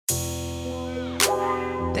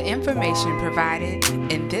The information provided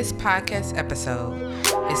in this podcast episode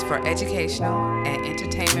is for educational and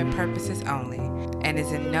entertainment purposes only and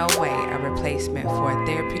is in no way a replacement for a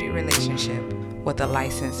therapeutic relationship with a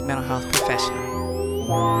licensed mental health professional.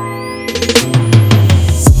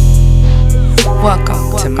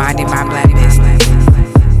 Welcome to Minding My Black Business.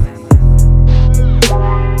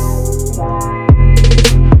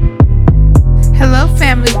 Hello,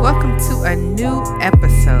 family. Welcome to a new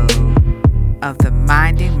episode of the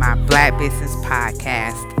Minding My Black Business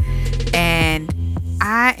podcast. And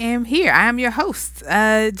I am here. I am your host,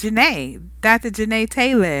 Janae, Dr. Janae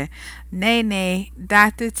Taylor, Nene,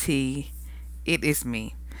 Dr. T. It is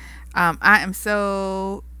me. I am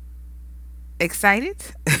so excited.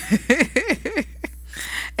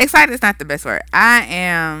 Excited is not the best word.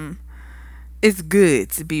 It's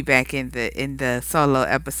good to be back in the solo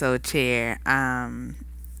episode chair.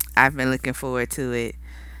 I've been looking forward to it.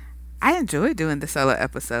 I enjoy doing the solo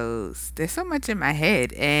episodes. There's so much in my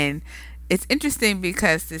head, and it's interesting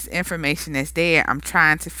because this information is there. I'm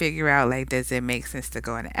trying to figure out, like, does it make sense to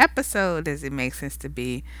go in an episode? Does it make sense to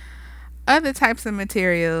be other types of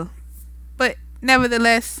material? But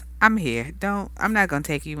nevertheless, I'm here. I'm not gonna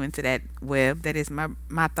take you into that web that is my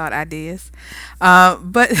thought ideas.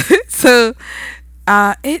 But so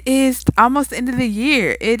it is almost the end of the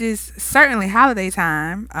year. It is certainly holiday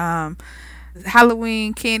time.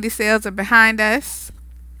 Halloween candy sales are behind us.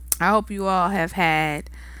 I hope you all have had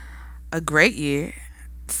a great year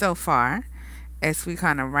so far as we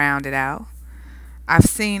kind of round it out. I've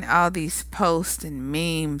seen all these posts and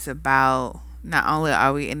memes about not only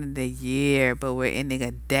are we ending the year, but we're ending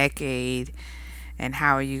a decade, and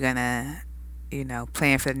how are you gonna,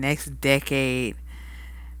 plan for the next decade?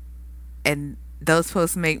 And those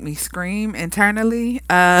posts make me scream internally.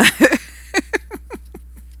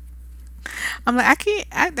 I'm like, I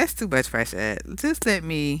can't. That's too much pressure. Just let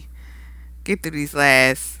me get through this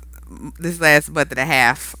last month and a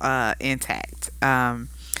half intact.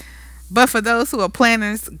 But for those who are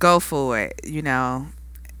planners, go for it.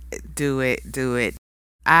 Do it.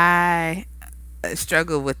 I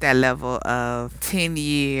struggle with that level of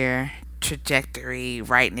 10-year trajectory,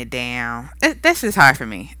 writing it down. That's just hard for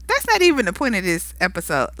me. That's not even the point of this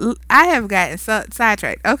episode. I have gotten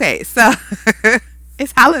sidetracked. Okay, so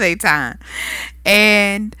it's holiday time,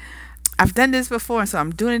 and I've done this before, so I'm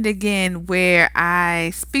doing it again, where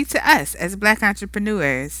I speak to us as Black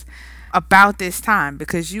entrepreneurs about this time,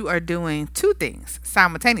 because you are doing two things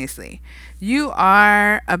simultaneously. You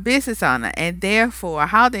are a business owner, and therefore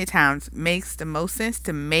holiday times makes the most sense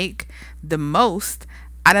to make the most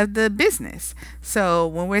out of the business. So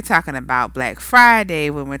when we're talking about Black Friday,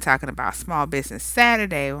 when we're talking about Small Business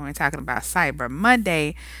Saturday, when we're talking about Cyber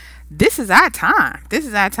Monday, this is our time. This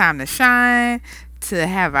is our time to shine, to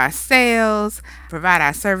have our sales, provide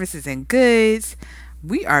our services and goods.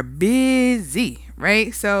 We are busy,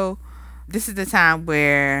 right? So this is the time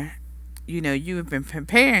where, you have been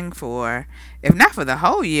preparing for, if not for the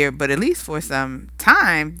whole year, but at least for some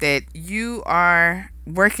time, that you are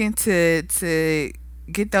working to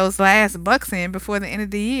get those last bucks in before the end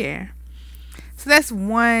of the year. So that's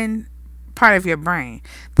one part of your brain.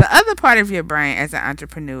 The other part of your brain as an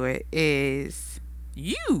entrepreneur is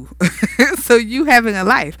you. So you having a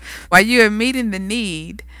life. While you are meeting the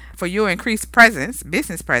need for your increased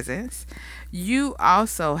business presence, you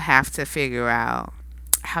also have to figure out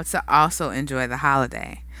how to also enjoy the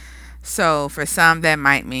holiday. So for some, that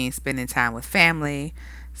might mean spending time with family,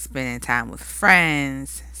 spending time with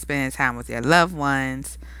friends, spending time with your loved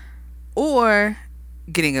ones, or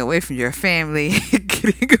getting away from your family,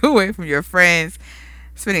 getting away from your friends,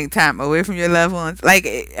 spending time away from your loved ones.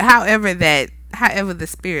 Like, however the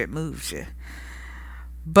spirit moves you.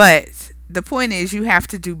 But the point is, you have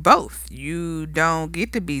to do both. You don't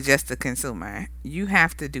get to be just a consumer. You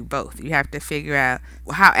have to do both. You have to figure out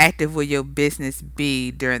how active will your business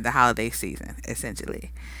be during the holiday season,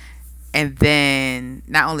 essentially. And then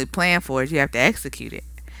not only plan for it, you have to execute it.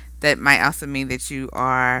 That might also mean that you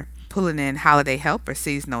are pulling in holiday help or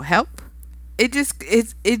seasonal help. It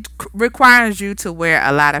requires you to wear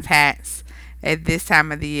a lot of hats at this time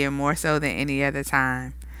of the year, more so than any other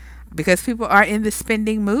time, because people are in the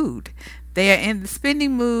spending mood. They are in the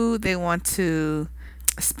spending mood. They want to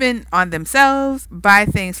spend on themselves, buy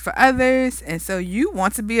things for others, and so you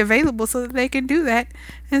want to be available so that they can do that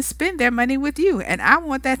and spend their money with you. And I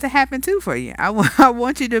want that to happen too for you. I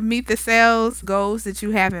want you to meet the sales goals that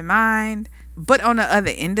you have in mind, but on the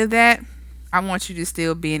other end of that, I want you to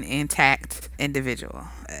still be an intact individual,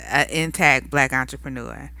 an intact Black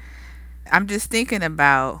entrepreneur. I'm just thinking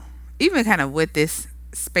about even kind of what this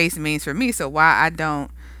space means for me. So why I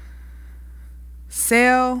don't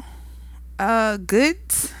sell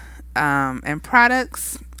goods and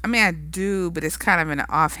products. I mean, I do, but it's kind of in an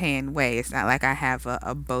offhand way. It's not like I have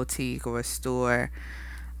a boutique or a store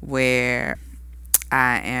where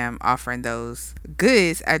I am offering those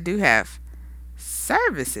goods. I do have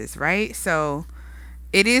services, right? So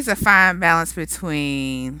it is a fine balance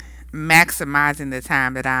between maximizing the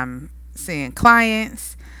time that I'm seeing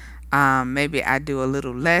clients. Maybe I do a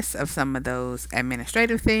little less of some of those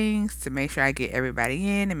administrative things to make sure I get everybody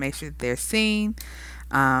in and make sure that they're seen,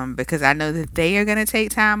 because I know that they are going to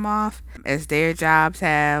take time off as their jobs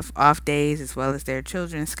have off days as well as their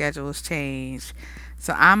children's schedules change.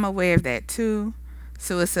 So I'm aware of that too.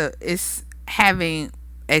 So it's having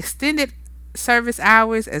extended service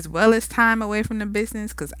hours as well as time away from the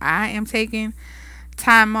business, because I am taking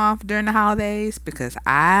time off during the holidays because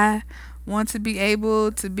I want to be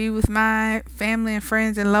able to be with my family and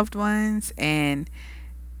friends and loved ones and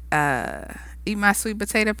uh, eat my sweet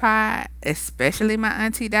potato pie, especially my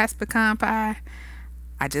auntie Dot's pecan pie.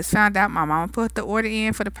 I just found out my mama put the order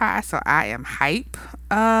in for the pie, so I am hype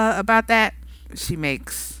about that. She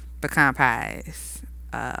makes pecan pies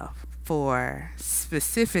for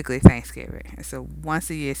specifically Thanksgiving. It's a once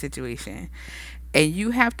a year situation. And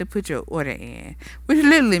you have to put your order in, which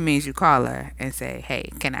literally means you call her and say, "Hey,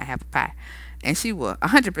 can I have a pie?" And she will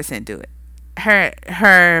 100% do it.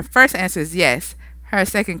 Her first answer is yes. Her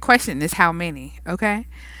second question is how many, okay?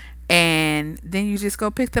 And then you just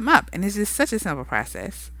go pick them up, and it's just such a simple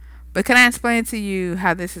process. But can I explain to you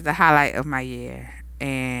how this is the highlight of my year?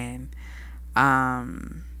 And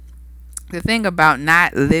um the thing about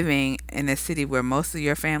not living in a city where most of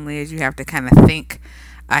your family is, you have to kind of think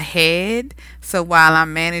ahead. So while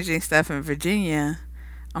I'm managing stuff in Virginia,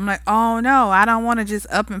 I'm like, oh no, I don't want to just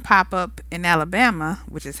up and pop up in Alabama,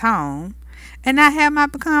 which is home, and not have my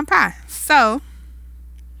pecan pie. So,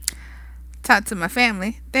 talk to my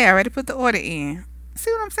family. They already put the order in.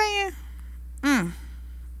 See what I'm saying? Mm,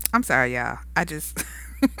 I'm sorry, y'all. I just.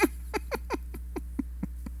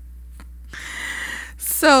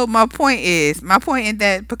 So my point in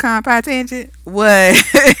that pecan pie tangent was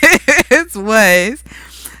was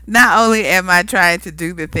not only am I trying to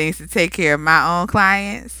do the things to take care of my own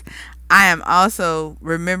clients, I am also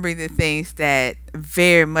remembering the things that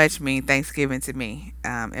very much mean Thanksgiving to me,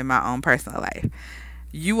 in my own personal life.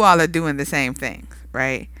 You all are doing the same things,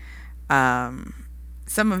 right? Um,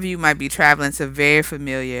 some of you might be traveling to very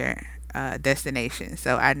familiar destinations,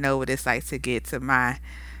 so I know what it's like to get to my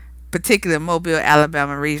particular Mobile,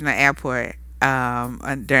 Alabama regional airport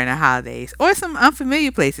during the holidays, or some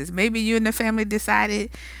unfamiliar places. Maybe you and the family decided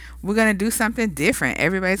we're gonna do something different.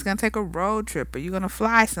 Everybody's gonna take a road trip, or you're gonna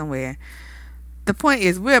fly somewhere. The point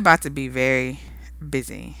is, we're about to be very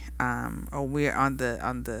busy, or we're on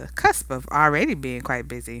the cusp of already being quite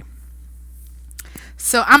busy.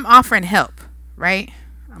 So I'm offering help, right?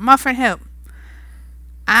 I'm offering help.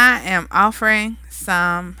 I am offering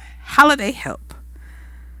some holiday help.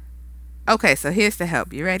 Okay, so here's the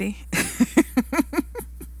help. You ready?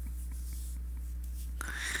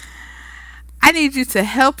 I need you to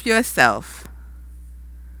help yourself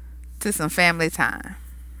to some family time,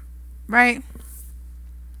 right?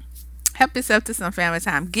 Help yourself to some family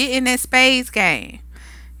time. Get in that spades game.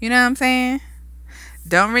 You know what I'm saying?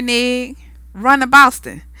 Don't renege. Run to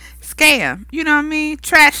Boston. Scam. You know what I mean?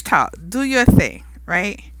 Trash talk. Do your thing,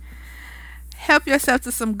 right? Help yourself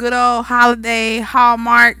to some good old holiday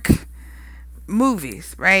Hallmark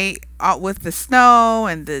movies, right? With the snow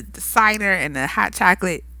and the cider and the hot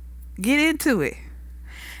chocolate. Get into it.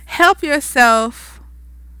 Help yourself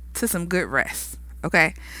to some good rest.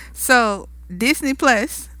 Okay. So Disney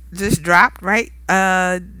Plus just dropped, right?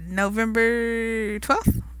 November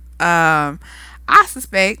 12th. I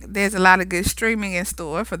suspect there's a lot of good streaming in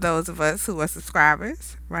store for those of us who are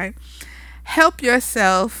subscribers, right? Help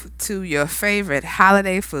yourself to your favorite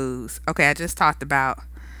holiday foods. Okay, I just talked about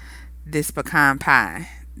this pecan pie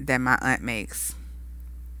that my aunt makes.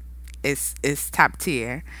 It's top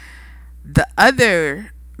tier. The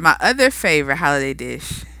other My other favorite holiday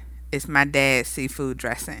dish is my dad's seafood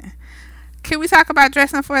dressing. Can we talk about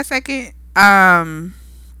dressing for a second?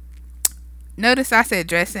 Notice I said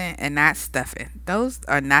dressing and not stuffing. Those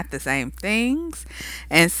are not the same things.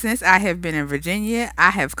 And since I have been in Virginia, I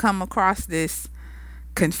have come across this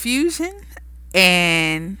confusion,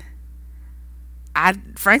 and I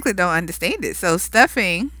frankly don't understand it. So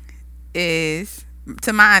stuffing is,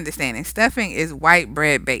 to my understanding, stuffing is white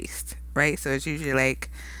bread based, right? So it's usually like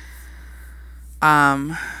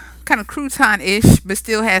um kind of crouton ish, but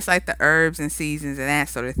still has like the herbs and seasons and that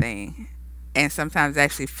sort of thing. And sometimes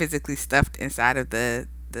actually physically stuffed inside of the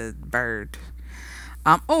bird.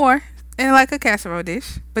 Or in like a casserole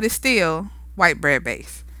dish, but it's still white bread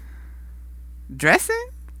base. Dressing,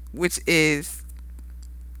 which is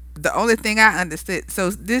the only thing I understood. So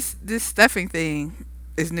this stuffing thing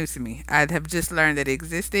is new to me. I have just learned that it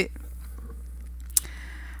existed.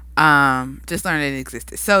 Just learned that it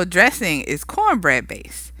existed. So dressing is cornbread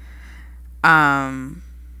base. Um,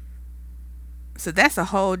 so that's a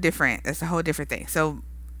whole different thing. So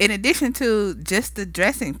in addition to just the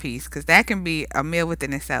dressing piece, because that can be a meal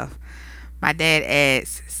within itself, my dad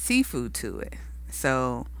adds seafood to it.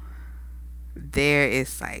 So there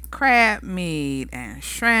is like crab meat and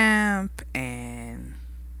shrimp and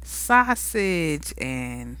sausage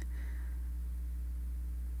and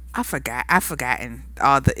I've forgotten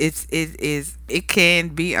all the it can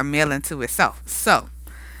be a meal unto itself. So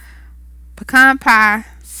pecan pie,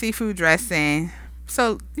 seafood dressing,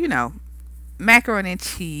 so macaroni and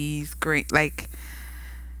cheese, great, like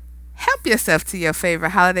help yourself to your favorite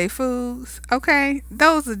holiday foods. Okay,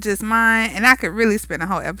 those are just mine, and I could really spend a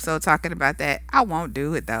whole episode talking about that. I won't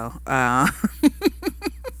do it though,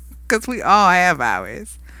 because we all have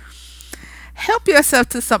ours. Help yourself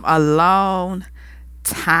to some alone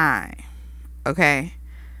time. Okay,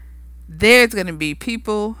 there's gonna be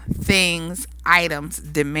people, things, items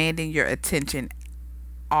demanding your attention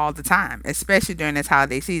all the time, especially during this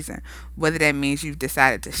holiday season. Whether that means you've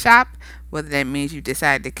decided to shop, whether that means you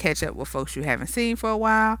decided to catch up with folks you haven't seen for a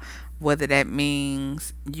while, whether that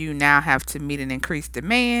means you now have to meet an increased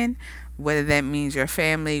demand, whether that means your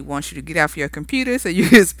family wants you to get off your computer so you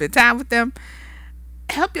can spend time with them.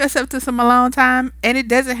 Help yourself to some alone time, and it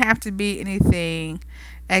doesn't have to be anything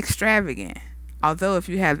extravagant. Although, if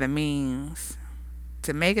you have the means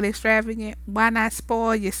to make it extravagant, why not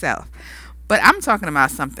spoil yourself? But I'm talking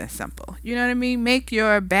about something simple. You know what I mean? Make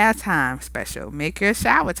your bath time special. Make your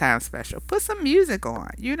shower time special. Put some music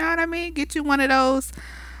on. You know what I mean? Get you one of those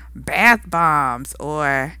bath bombs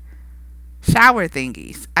or shower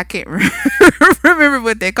thingies. I can't remember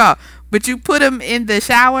what they're called. But you put them in the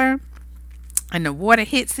shower and the water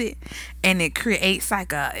hits it and it creates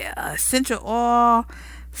like a essential oil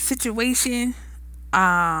situation.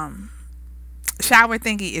 Um, Shower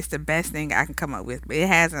thingy is the best thing I can come up with, but it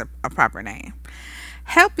has a proper name.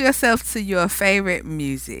 Help yourself to your favorite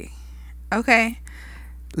music. Okay?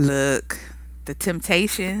 Look, The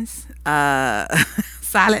Temptations,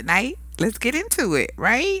 Silent Night. Let's get into it,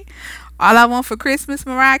 right? All I Want for Christmas,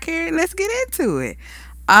 Mariah Carey. Let's get into it.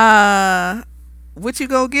 What you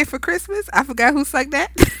gonna get for Christmas? I forgot who sung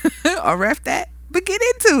that or ref that, but get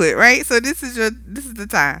into it, right? So this is the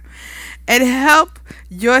time, and help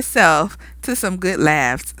yourself to some good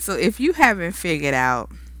laughs. So if you haven't figured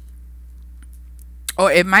out,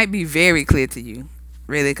 or it might be very clear to you,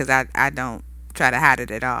 really, because I don't try to hide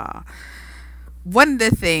it at all. One of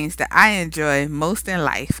the things that I enjoy most in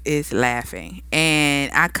life is laughing.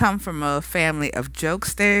 And I come from a family of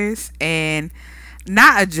jokesters, and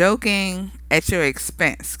not a joking at your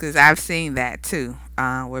expense, because I've seen that too,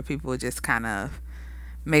 where people just kind of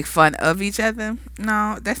make fun of each other.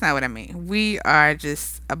 No, that's not what I mean. We are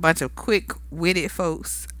just a bunch of quick witted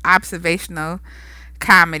folks, observational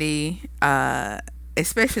comedy,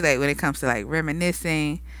 especially like when it comes to like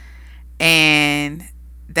reminiscing, and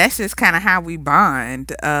that's just kind of how we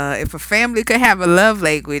bond. If a family could have a love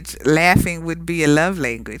language, laughing would be a love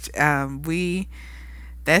language. We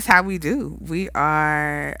That's how we do. We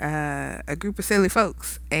are a group of silly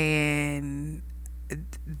folks, and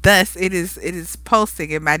thus it is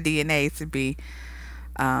posting in my DNA to be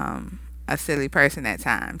a silly person at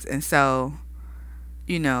times. And so,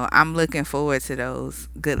 I'm looking forward to those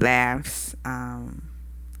good laughs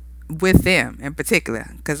with them in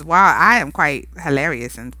particular. Because while I am quite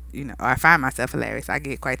hilarious, and or I find myself hilarious, I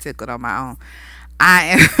get quite tickled on my own. I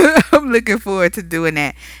am I'm looking forward to doing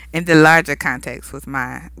that in the larger context with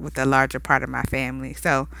the larger part of my family.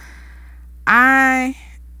 So I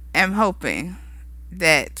am hoping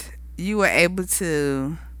that you were able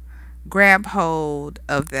to grab hold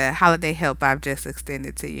of the holiday help I've just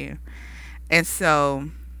extended to you. And so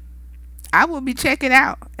I will be checking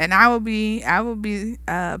out, and I will be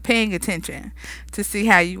paying attention to see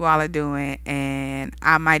how you all are doing, and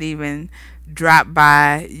I might even drop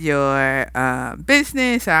by your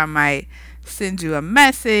business, or I might send you a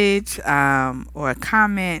message or a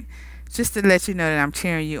comment just to let you know that I'm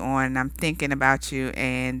cheering you on and I'm thinking about you,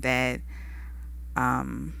 and that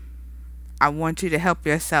um, I want you to help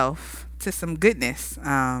yourself to some goodness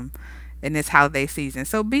in this holiday season.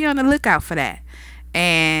 So be on the lookout for that.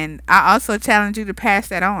 And I also challenge you to pass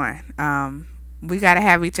that on. We got to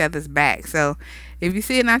have each other's back. So if you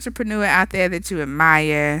see an entrepreneur out there that you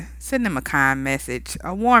admire, send them a kind message,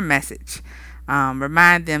 a warm message.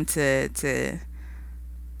 Remind them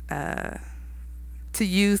uh, to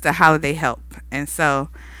use the holiday help. And so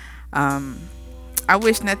um, I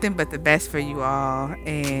wish nothing but the best for you all,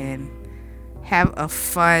 and have a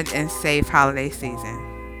fun and safe holiday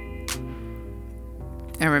season.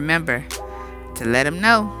 And remember to let them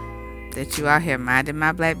know that you out here minding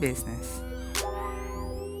my black business.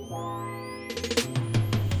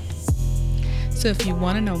 So if you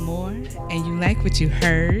want to know more and you like what you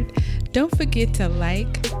heard, don't forget to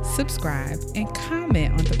like, subscribe, and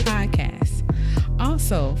comment on the podcast.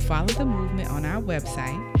 Also, follow the movement on our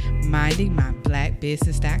website,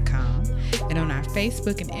 mindingmyblackbusiness.com, and on our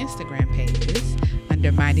Facebook and Instagram pages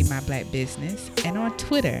under Minding My Black Business, and on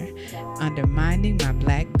Twitter under Minding My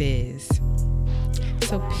Black Biz.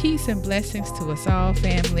 So peace and blessings to us all,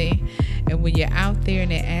 family. And when you're out there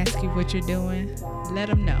and they ask you what you're doing, let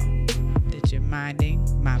them know that you're minding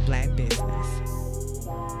my black business.